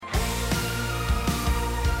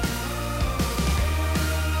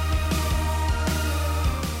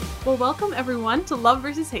Well, welcome everyone to Love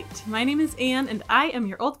vs. Hate. My name is Anne, and I am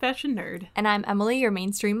your old-fashioned nerd. And I'm Emily, your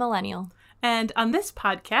mainstream millennial. And on this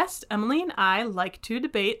podcast, Emily and I like to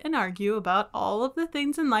debate and argue about all of the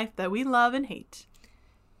things in life that we love and hate.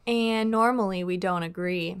 And normally we don't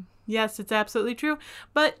agree. Yes, it's absolutely true.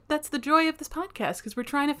 But that's the joy of this podcast, because we're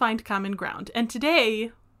trying to find common ground. And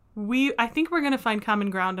today, I think we're going to find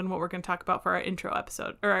common ground on what we're going to talk about for our intro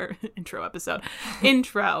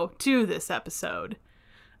to this episode.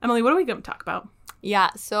 Emily, what are we going to talk about? Yeah,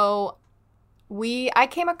 so I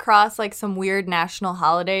came across like some weird national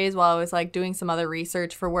holidays while I was like doing some other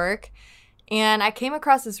research for work. And I came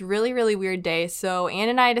across this really, really weird day. So Anne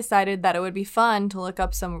and I decided that it would be fun to look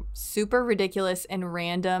up some super ridiculous and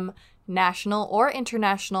random national or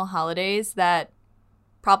international holidays that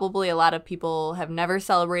probably a lot of people have never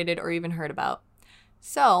celebrated or even heard about.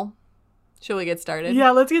 So, should we get started? Yeah,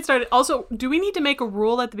 let's get started. Also, do we need to make a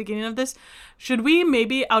rule at the beginning of this? Should we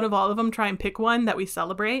maybe, out of all of them, try and pick one that we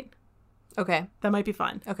celebrate? Okay. That might be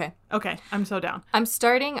fun. Okay, I'm so down. I'm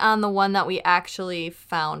starting on the one that we actually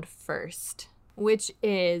found first, which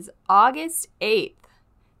is August 8th.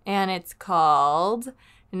 And it's called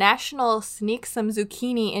National Sneak Some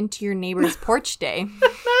Zucchini Into Your Neighbor's Porch Day.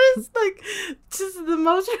 That is like just the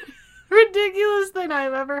most ridiculous thing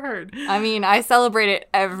I've ever heard. I mean, I celebrate it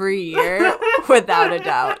every year, without a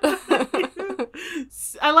doubt.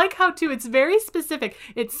 I like how, too, it's very specific.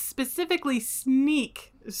 It's specifically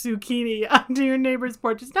sneak zucchini onto your neighbor's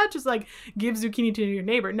porch. It's not just like give zucchini to your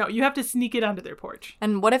neighbor. No, you have to sneak it onto their porch.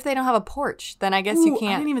 And what if they don't have a porch? Then I guess you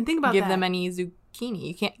can't I didn't even think about give that. them any zucchini.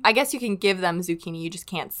 You can't. I guess you can give them zucchini. You just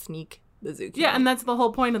can't sneak the zucchini. Yeah, and that's the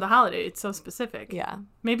whole point of the holiday. It's so specific. Yeah.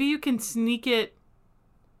 Maybe you can sneak it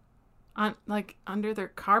on like under their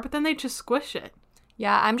car, but then they just squish it.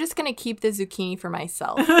 Yeah, I'm just going to keep the zucchini for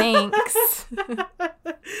myself. Thanks.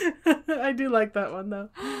 I do like that one, though.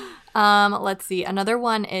 Let's see. Another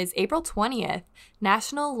one is April 20th,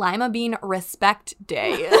 National Lima Bean Respect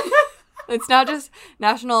Day. It's not just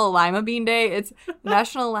National Lima Bean Day, it's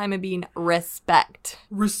National Lima Bean Respect.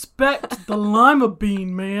 Respect the lima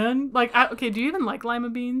bean, man. Like, okay, do you even like lima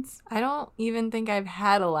beans? I don't even think I've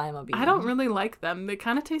had a lima bean. I don't really like them. They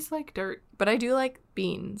kind of taste like dirt. But I do like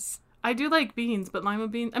beans. I do like beans, but lima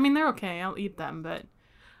beans, I mean, they're okay. I'll eat them, but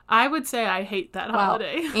I would say I hate that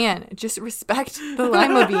holiday. Anne, just respect the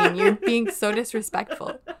lima bean. You're being so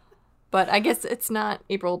disrespectful. But I guess it's not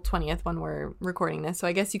April 20th when we're recording this, so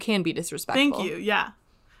I guess you can be disrespectful. Thank you, yeah.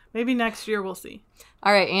 Maybe next year we'll see.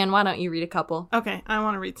 All right, Anne, why don't you read a couple? Okay, I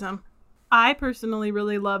want to read some. I personally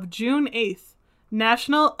really love June 8th,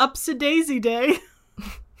 National Upsie-Daisy Day.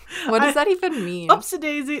 What does that even mean?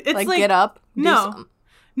 Upsie-Daisy. It's like get up? No,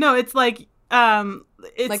 it's like,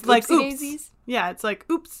 it's like oops. Daisies? Yeah, it's like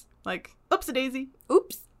oops. Like, oopsie-daisy.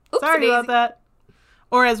 Oops. Sorry about that.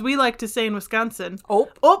 Or as we like to say in Wisconsin,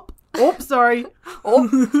 Oh, sorry.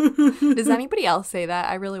 Does anybody else say that?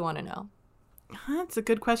 I really want to know. That's a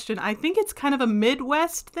good question. I think it's kind of a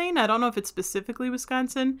Midwest thing. I don't know if it's specifically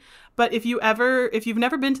Wisconsin, but if you've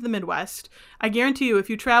never been to the Midwest, I guarantee you, if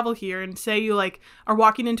you travel here and say you like are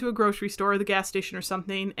walking into a grocery store or the gas station or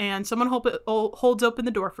something, and someone holds open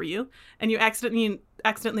the door for you, and you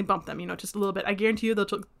accidentally bump them, just a little bit, I guarantee you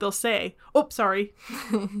they'll say, "Oh, sorry."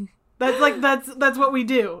 That's what we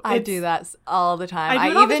do. I do that all the time.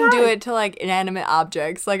 I even do it to like inanimate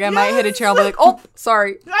objects. Like I might hit a chair and be like, "Oh,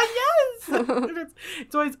 sorry." Yes.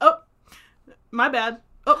 It's always, "Oh, my bad.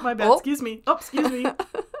 Oh, my bad. Oh. Excuse me. Oh, excuse me."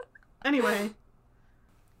 Anyway,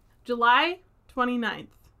 July 29th,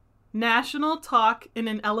 National Talk in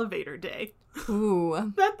an Elevator Day.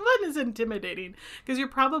 Ooh. That one is intimidating because you're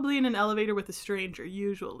probably in an elevator with a stranger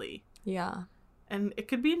usually. Yeah. And it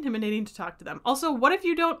could be intimidating to talk to them. Also, what if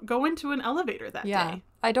you don't go into an elevator that day?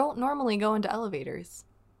 I don't normally go into elevators.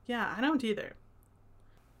 Yeah, I don't either.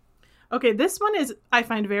 Okay, this one I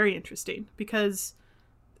find very interesting because,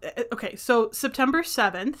 okay, so September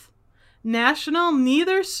 7th, National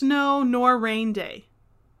Neither Snow Nor Rain Day.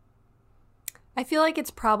 I feel like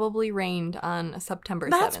it's probably rained on September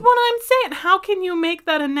 7th. That's what I'm saying. How can you make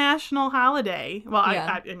that a national holiday? Well,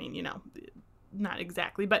 Yeah. I mean, not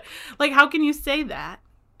exactly, but like, how can you say that?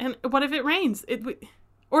 And what if it rains?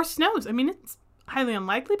 Or snows? I mean, it's highly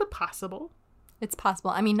unlikely, but possible. It's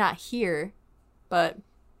possible. I mean, not here, but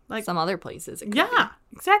like some other places. Yeah,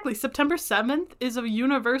 exactly. September 7th is a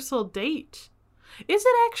universal date. Is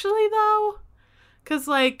it actually, though? Because,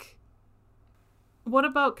 like, what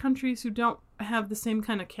about countries who don't have the same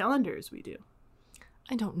kind of calendars we do?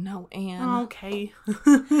 I don't know, Anne. Okay.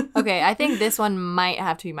 Okay, I think this one might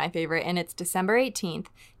have to be my favorite, and it's December 18th.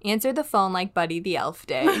 Answer the phone like Buddy the Elf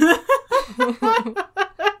Day.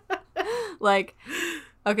 Like,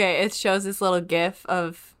 Okay, it shows this little gif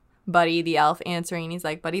of Buddy the elf answering. He's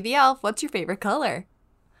like, Buddy the elf, what's your favorite color?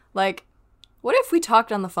 Like, what if we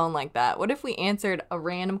talked on the phone like that? What if we answered a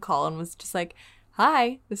random call and was just like,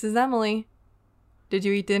 hi, this is Emily. Did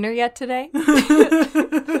you eat dinner yet today?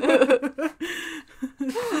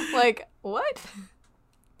 Like, what?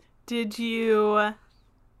 Did you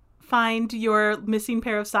find your missing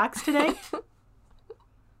pair of socks today?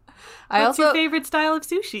 What's your favorite style of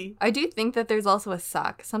sushi? I do think that there's also a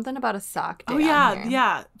sock. Something about a sock day. Oh, yeah,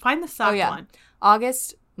 yeah. Find the sock one.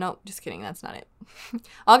 No, just kidding. That's not it.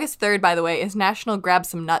 August 3rd, by the way, is National Grab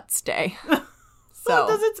Some Nuts Day. So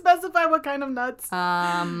does it specify what kind of nuts?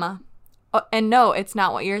 And no, it's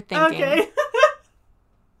not what you're thinking. Okay.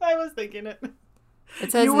 I was thinking it.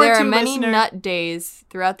 It says there are many nut days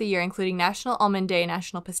throughout the year, including National Almond Day,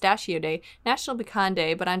 National Pistachio Day, National Pecan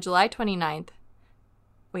Day, but on July 29th,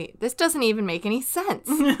 wait, this doesn't even make any sense.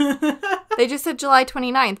 They just said July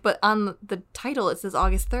 29th, but on the title it says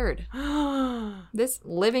August 3rd. This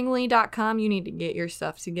livingly.com, you need to get your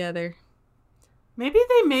stuff together. Maybe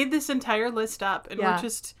they made this entire list up and we're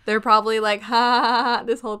just... They're probably like, ha,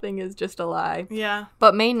 this whole thing is just a lie. Yeah.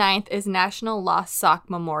 But May 9th is National Lost Sock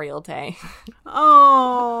Memorial Day.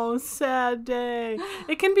 Oh, sad day.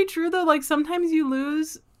 It can be true, though. Like, sometimes you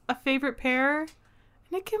lose a favorite pair, and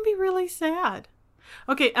it can be really sad.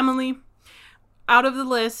 Okay, Emily, out of the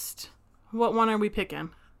list, what one are we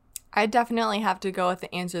picking? I definitely have to go with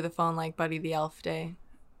the answer the phone like Buddy the Elf Day.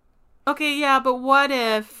 Okay, yeah, but what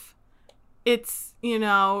if it's, you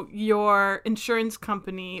know, your insurance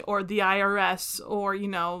company or the IRS or, you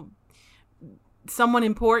know, someone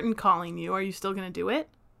important calling you? Are you still going to do it?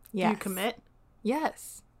 Yes. Do you commit?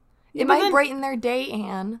 Yes. It might brighten their day,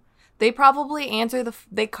 Anne. They probably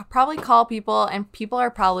they probably call people and people are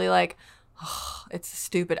probably like, oh, it's a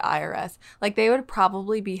stupid IRS. Like, they would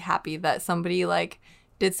probably be happy that somebody, like,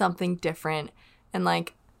 did something different and,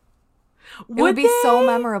 like, it would be so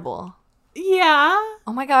memorable. Yeah.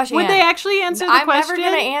 Oh my gosh, Would Anne, they actually answer the question?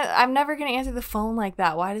 I'm never gonna answer the phone like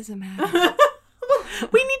that. Why does it matter?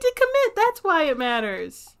 We need to commit. That's why it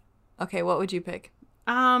matters. Okay, what would you pick?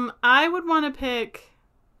 I would want to pick...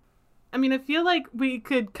 I mean, I feel like we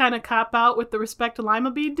could kind of cop out with the Respect to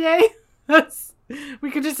Lima Bead Day.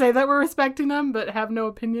 We could just say that we're respecting them, but have no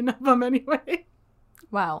opinion of them anyway.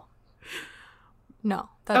 Wow. No,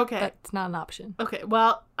 that's not an option. Okay,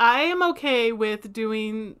 well, I am okay with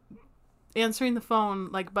answering the phone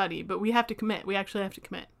like Buddy, but we have to commit. We actually have to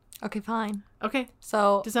commit. Okay, fine. Okay.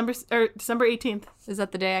 So December 18th. Is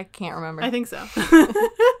that the day? I can't remember. I think so.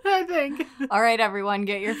 I think. All right, everyone,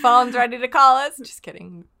 get your phones ready to call us. Just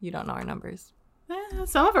kidding. You don't know our numbers.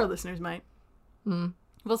 Some of our listeners might.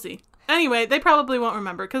 We'll see. Anyway, they probably won't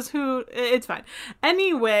remember because it's fine.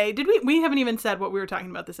 Anyway, we haven't even said what we were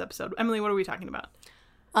talking about this episode. Emily, what are we talking about?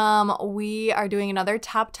 We are doing another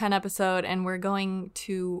top 10 episode and we're going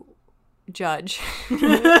to judge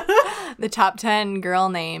the top 10 girl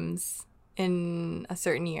names in a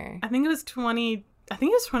certain year. I think it was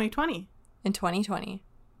 2020. In 2020.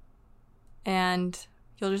 And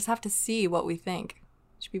you'll just have to see what we think.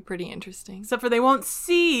 It should be pretty interesting. Except for they won't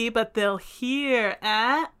see, but they'll hear.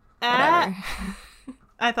 Whatever.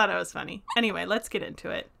 I thought it was funny. Anyway, let's get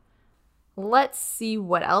into it. Let's see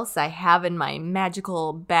what else I have in my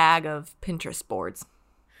magical bag of Pinterest boards.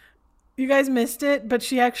 You guys missed it, but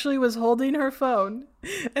she actually was holding her phone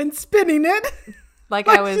and spinning it. Like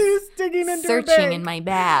I was digging into searching in my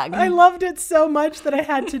bag. I loved it so much that I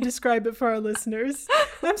had to describe it for our listeners.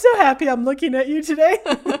 I'm so happy I'm looking at you today.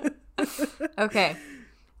 Okay.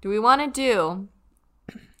 Do we want to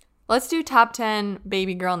let's do top 10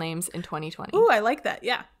 baby girl names in 2020. Ooh, I like that.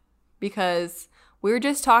 Yeah. Because we were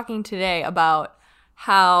just talking today about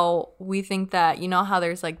how we think that, you know how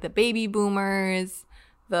there's like the baby boomers,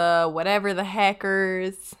 the whatever the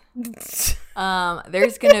heckers.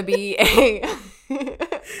 There's going to be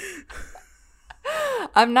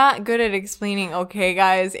I'm not good at explaining, okay,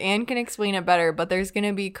 guys. Anne can explain it better, but there's going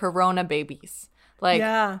to be Corona babies. Like,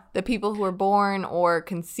 the people who were born or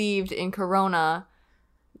conceived in Corona,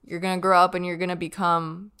 you're going to grow up and you're going to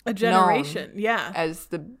become a generation, as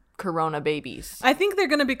the Corona babies. I think they're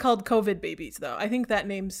going to be called COVID babies, though. I think that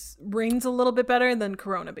name rings a little bit better than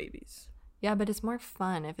Corona babies. Yeah, but it's more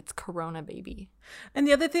fun if it's Corona baby. And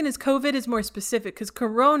the other thing is COVID is more specific because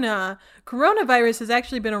coronavirus has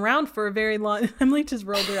actually been around for a very long... Emily just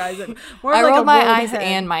rolled her eyes. I rolled my eyes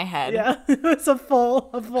and my head. Yeah, it's a full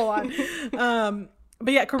on.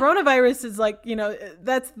 But yeah, coronavirus is like, you know,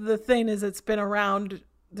 that's the thing is it's been around.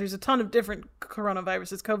 There's a ton of different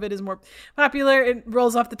coronaviruses. COVID is more popular. It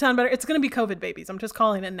rolls off the tongue better. It's going to be COVID babies. I'm just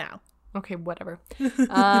calling it now. Okay, whatever.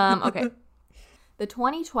 Okay. the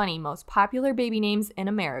 2020 most popular baby names in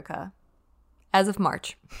America as of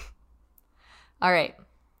March. All right.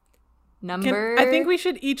 I think we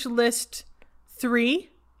should each list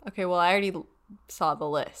 3. Okay, well, I already saw the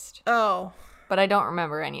list. Oh. But I don't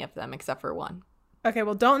remember any of them except for one. Okay,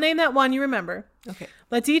 well, don't name that one you remember. Okay.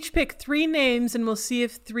 Let's each pick 3 names, and we'll see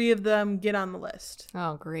if 3 of them get on the list.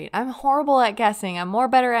 Oh, great. I'm horrible at guessing. I'm more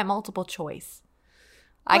better at multiple choice.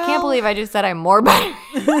 I can't believe I just said I'm more better.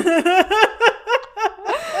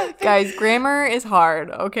 Guys, grammar is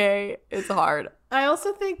hard, okay? It's hard. I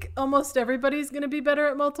also think almost everybody's going to be better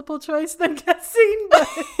at multiple choice than guessing. But...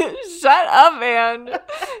 Shut up, Anne.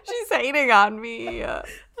 She's hating on me.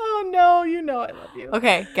 Oh, no. You know I love you.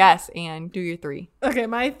 Okay, guess, Anne. Do your 3. Okay,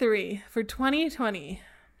 my 3 for 2020.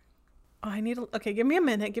 Oh, okay, give me a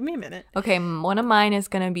minute. Okay, one of mine is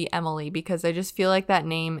going to be Emily because I just feel like that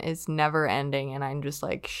name is never ending and I'm just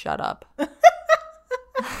like, shut up.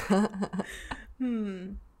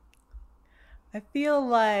 I feel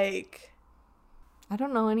like... I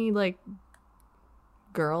don't know any, like,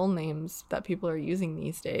 girl names that people are using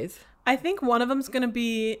these days. I think one of them's going to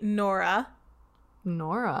be Nora.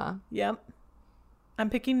 Nora? Yep. I'm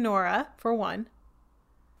picking Nora for 1.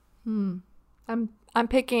 I'm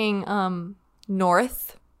picking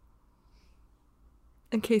North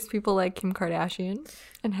in case people like Kim Kardashian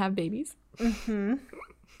and have babies.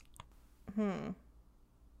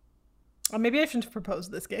 Well, maybe I shouldn't have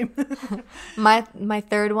proposed this game. My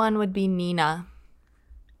third one would be Nina.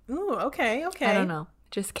 Ooh, okay. I don't know.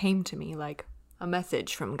 It just came to me like a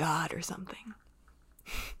message from God or something.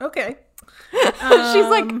 Okay. She's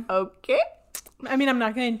like, okay. I mean, I'm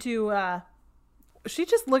not going to... She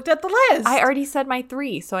just looked at the list. I already said my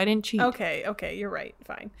 3, so I didn't cheat. Okay, you're right.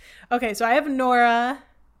 Fine. Okay, so I have Nora,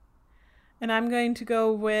 and I'm going to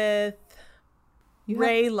go with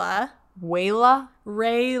Rayla. Rayla?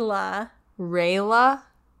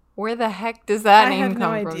 Where the heck does that name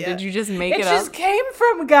come from? Idea. Did you just make it up? It just came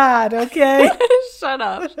from God, okay? Shut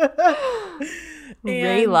up.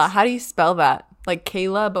 Rayla. How do you spell that? Like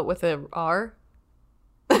Kayla, but with a R?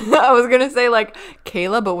 I was going to say like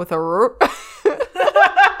Kayla, but with a R.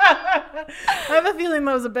 I have a feeling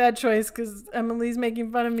that was a bad choice because Emily's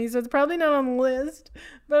making fun of me, so it's probably not on the list.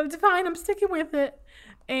 But it's fine. I'm sticking with it.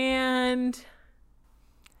 And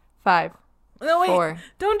 5. No, wait. 4.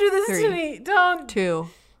 Don't do this 3, to me. Don't. 2,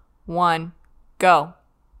 1, go.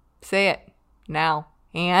 Say it now.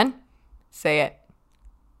 Anne, say it.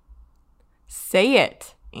 Say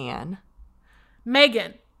it, Anne.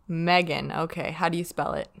 Megan. Okay. How do you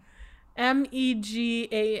spell it?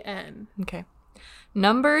 Megan. Okay.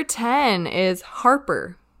 Number 10 is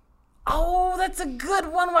Harper. Oh, that's a good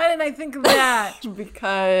one. Why didn't I think of that?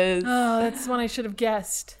 Because... Oh, that's one I should have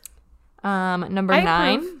guessed. Number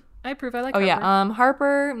 9. I approve. I like Harper. Harper.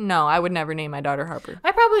 Harper. No, I would never name my daughter Harper.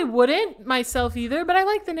 I probably wouldn't myself either, but I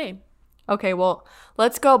like the name. Okay, well,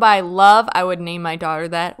 let's go by love. I would name my daughter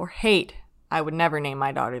that. Or hate. I would never name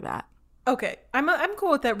my daughter that. Okay. I'm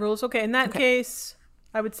cool with that rules. Okay, in that case,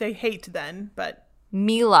 I would say hate then, but...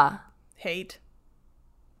 Mila. Hate.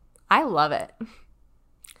 I love it.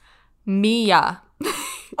 Mia.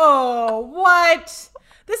 Oh, what?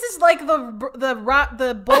 This is like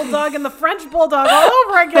the bulldog and the French bulldog all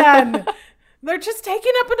over again. They're just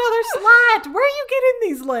taking up another slot. Where are you getting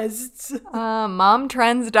these lists?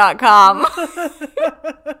 Momtrends.com.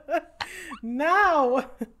 No.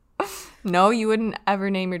 No, you wouldn't ever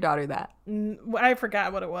name your daughter that. I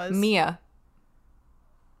forgot what it was. Mia.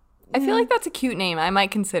 I feel like that's a cute name. I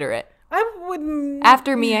might consider it. I wouldn't.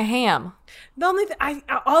 After Mia Hamm. The only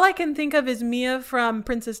all I can think of is Mia from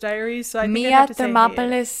Princess Diaries. So I think Mia I'd have to say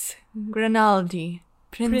Thermopolis Grinaldi,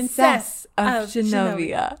 Princess of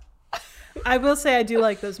Genovia. I will say I do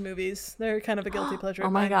like those movies. They're kind of a guilty pleasure. Oh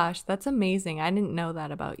my gosh, that's amazing. I didn't know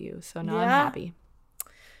that about you, so now I'm happy.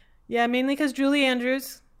 Yeah, mainly because Julie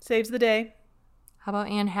Andrews saves the day. How about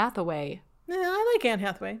Anne Hathaway? Yeah, I like Anne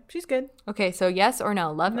Hathaway. She's good. Okay, so yes or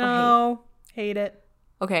no? Love or hate? No, hate it.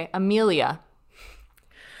 Okay, Amelia.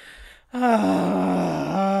 I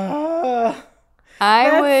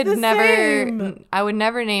would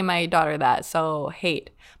never name my daughter that, so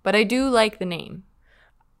hate. But I do like the name.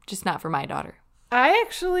 Just not for my daughter. I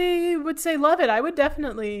actually would say love it. I would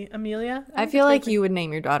definitely Amelia. I feel like you would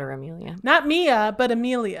name your daughter Amelia. Not Mia, but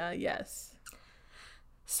Amelia, yes.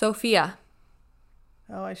 Sophia.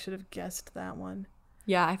 Oh, I should have guessed that one.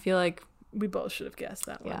 Yeah, I feel like we both should have guessed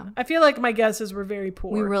that one. Yeah. I feel like my guesses were very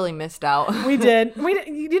poor. We really missed out. We did.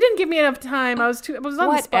 You didn't give me enough time. I was on the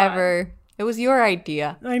spot. Whatever. It was your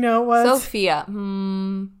idea. I know it was. Sophia.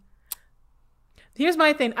 Here's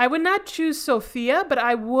my thing. I would not choose Sophia, but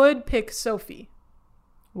I would pick Sophie.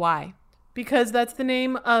 Why? because that's the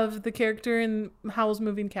name of the character in Howl's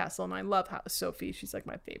Moving Castle, and I love Sophie. She's like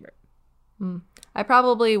my favorite. I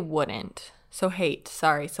probably wouldn't. So hate.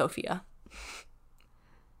 Sorry, Sophia.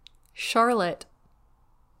 Charlotte.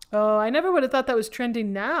 Oh, I never would have thought that was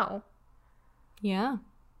trending now. Yeah.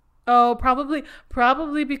 Oh, probably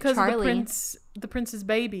because Charlie. of the prince's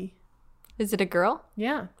baby. Is it a girl?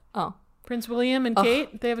 Yeah. Oh. Prince William and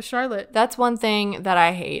Kate, they have a Charlotte. That's one thing that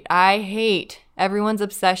I hate. I hate everyone's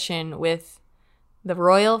obsession with the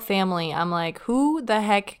royal family. I'm like, who the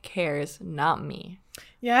heck cares? Not me.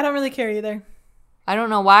 Yeah, I don't really care either. I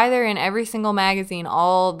don't know why they're in every single magazine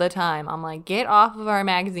all the time. I'm like, get off of our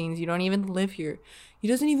magazines. You don't even live here. He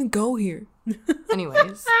doesn't even go here.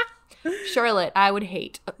 Anyways. Charlotte, I would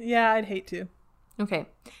hate. Yeah, I'd hate to. Okay.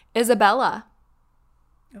 Isabella.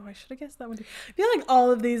 Oh, I should have guessed that one too. I feel like all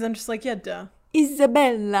of these, I'm just like, yeah, duh.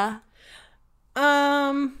 Isabella.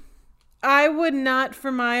 I would not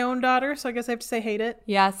for my own daughter, so I guess I have to say hate it.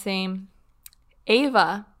 Yeah, same.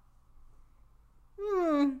 Ava.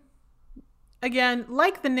 Again,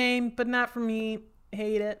 like the name, but not for me.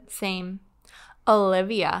 Hate it. Same.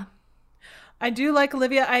 Olivia. I do like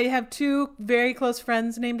Olivia. I have two very close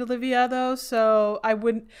friends named Olivia, though, so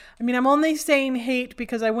I'm only saying hate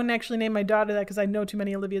because I wouldn't actually name my daughter that because I know too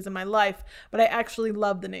many Olivias in my life, but I actually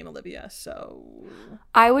love the name Olivia, so...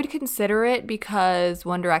 I would consider it because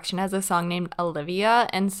One Direction has a song named Olivia,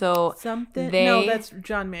 and so No, that's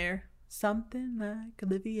John Mayer. Something like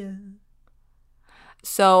Olivia.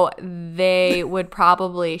 So she would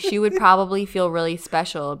probably feel really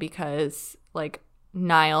special because, like,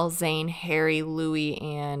 Niall, Zayn, Harry, Louis,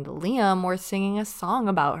 and Liam were singing a song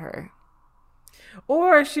about her.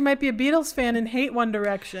 Or she might be a Beatles fan and hate One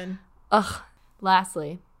Direction. Ugh.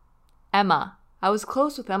 Lastly, Emma. I was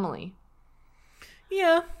close with Emily.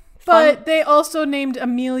 Yeah. But they also named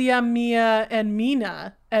Amelia, Mia, and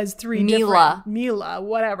Mina as three different... Mila,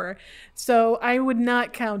 whatever. So I would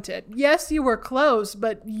not count it. Yes, you were close,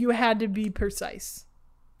 but you had to be precise.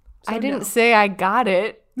 So I didn't say I got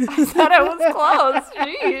it. I said I was close.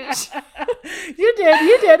 Jeez. You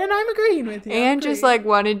did, and I'm agreeing with you. And just like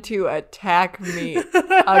wanted to attack me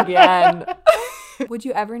again. Would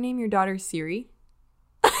you ever name your daughter Siri?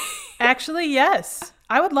 Actually, yes.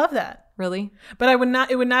 I would love that. Really? But I would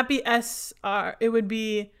not. It would not be SR. It would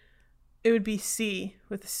be C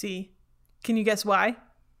with a C. Can you guess why?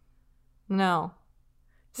 No.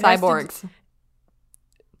 Cyborgs.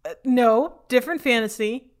 No, different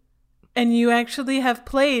fantasy. And you actually have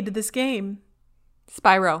played this game.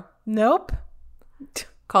 Spyro. Nope.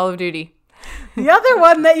 Call of Duty. The other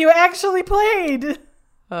one that you actually played.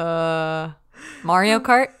 Mario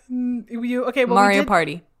Kart? Mario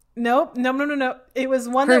Party. Nope. No. It was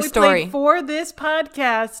one Her that we Story. played for this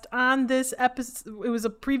podcast on this episode. It was a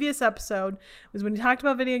previous episode. It was when you talked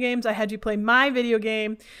about video games. I had you play my video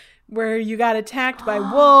game where you got attacked by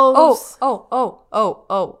wolves. Oh.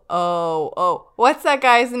 What's that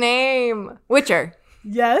guy's name? Witcher.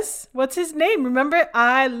 Yes. What's his name? Remember?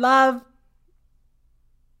 I love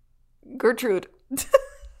Gertrude.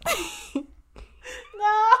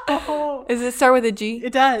 No. Does it start with a G?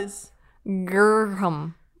 It does.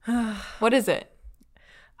 Gerham. What is it?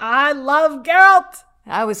 I love Geralt.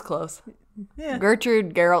 I was close. Yeah.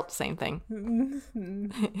 Gertrude, Geralt, same thing. No.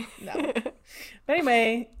 But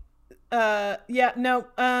anyway, I don't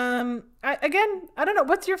know.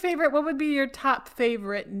 What's your favorite? What would be your top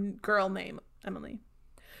favorite girl name, Emily?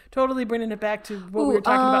 Totally bringing it back to what we were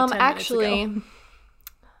talking about 10 minutes ago.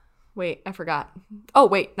 Wait, I forgot. Oh,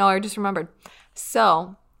 wait. No, I just remembered.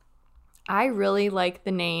 So, I really like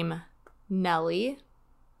the name Nelly.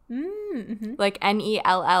 Mm-hmm. Like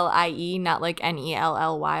Nellie, not like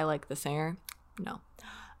Nellly like the singer. No.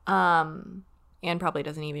 Anne probably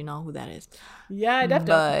doesn't even know who that is. Yeah,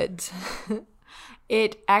 definitely. But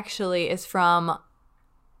it actually is from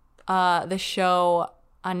the show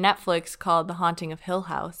on Netflix called The Haunting of Hill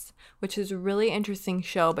House, which is a really interesting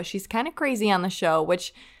show, but she's kind of crazy on the show,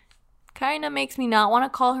 which kind of makes me not want to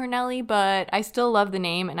call her Nelly, but I still love the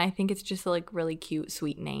name, and I think it's just a like really cute,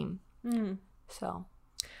 sweet name. So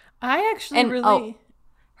I actually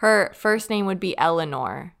her first name would be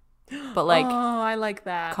Eleanor, but like I like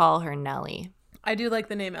that. Call her Nelly. I do like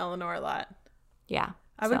the name Eleanor a lot. Yeah,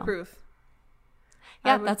 I would approve.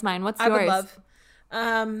 Yeah, that's mine. What's yours? I would love.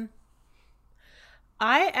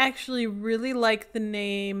 I actually really like the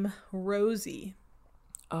name Rosie.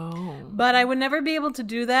 Oh. But I would never be able to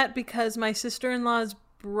do that because my sister-in-law's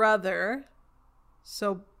brother,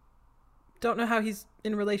 so don't know how he's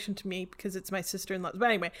in relation to me because it's my sister-in-law. But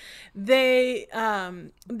anyway, they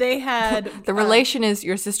had The relation is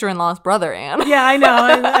your sister-in-law's brother, Anne. Yeah, I know.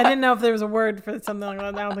 I didn't know if there was a word for something like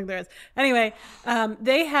that. I don't think there is. Anyway,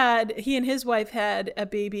 he and his wife had a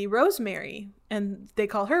baby, Rosemary, and they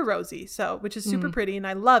call her Rosie, which is super pretty, and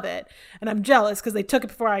I love it. And I'm jealous because they took it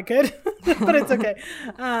before I could, but it's okay.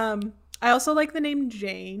 I also like the name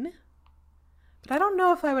Jane, but I don't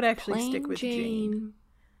know if I would actually stick with Jane.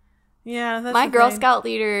 Yeah, that's my Girl Scout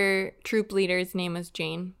troop leader's name was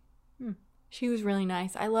Jane. She was really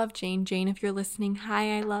nice. I love Jane. Jane, if you're listening,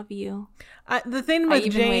 hi, I love you. The thing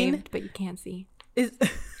with Jane, waved, but you can't see. Is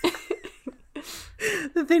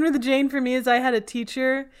the thing with Jane for me is I had a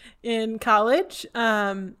teacher in college,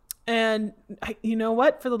 and you know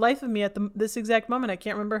what? For the life of me, at this exact moment, I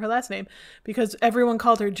can't remember her last name because everyone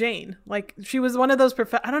called her Jane. Like she was one of those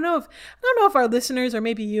I don't know if our listeners or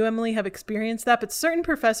maybe you, Emily, have experienced that, but certain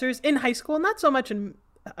professors in high school, not so much in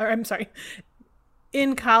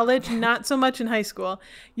college, not so much in high school,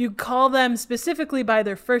 you call them specifically by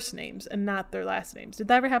their first names and not their last names. Did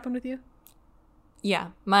that ever happen with you? Yeah,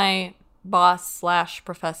 my boss /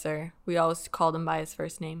 professor, we always called him by his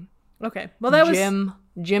first name. Okay, well that was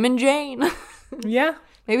Jim and Jane. Yeah,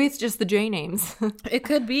 maybe it's just the J names. It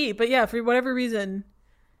could be, but yeah, for whatever reason,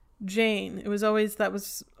 Jane. It was always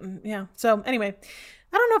yeah. So anyway,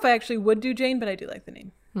 I don't know if I actually would do Jane, but I do like the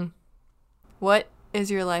name. What is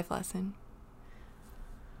your life lesson?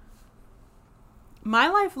 My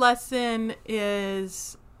life lesson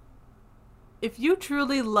is if you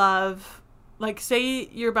truly love, like say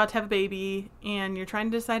you're about to have a baby and you're trying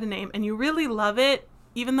to decide a name and you really love it,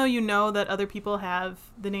 even though you know that other people have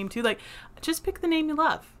the name too, like just pick the name you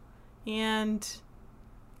love. And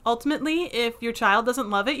ultimately, if your child doesn't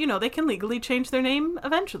love it, they can legally change their name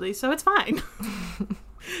eventually, so it's fine.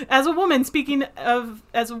 As a woman, speaking of,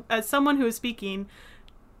 as someone who is speaking,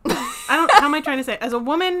 how am I trying to say? As a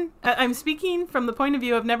woman, I'm speaking from the point of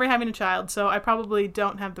view of never having a child, so I probably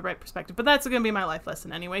don't have the right perspective. But that's going to be my life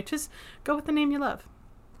lesson anyway. Just go with the name you love.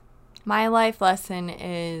 My life lesson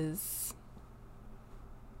is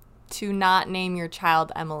to not name your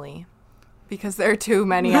child Emily, because there are too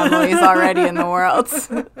many Emilys already in the world.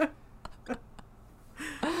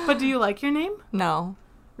 But do you like your name? No.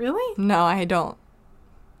 Really? No, I don't.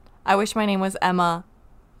 I wish my name was Emma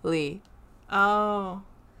Lee. Oh.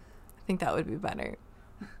 I think that would be better.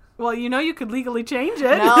 Well, you could legally change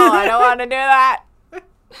it. No, I don't want to do that.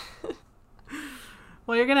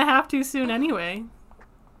 Well, you're going to have to soon anyway.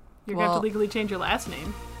 You're going to have to legally change your last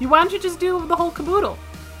name. Why don't you just do the whole caboodle?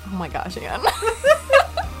 Oh my gosh, Anne.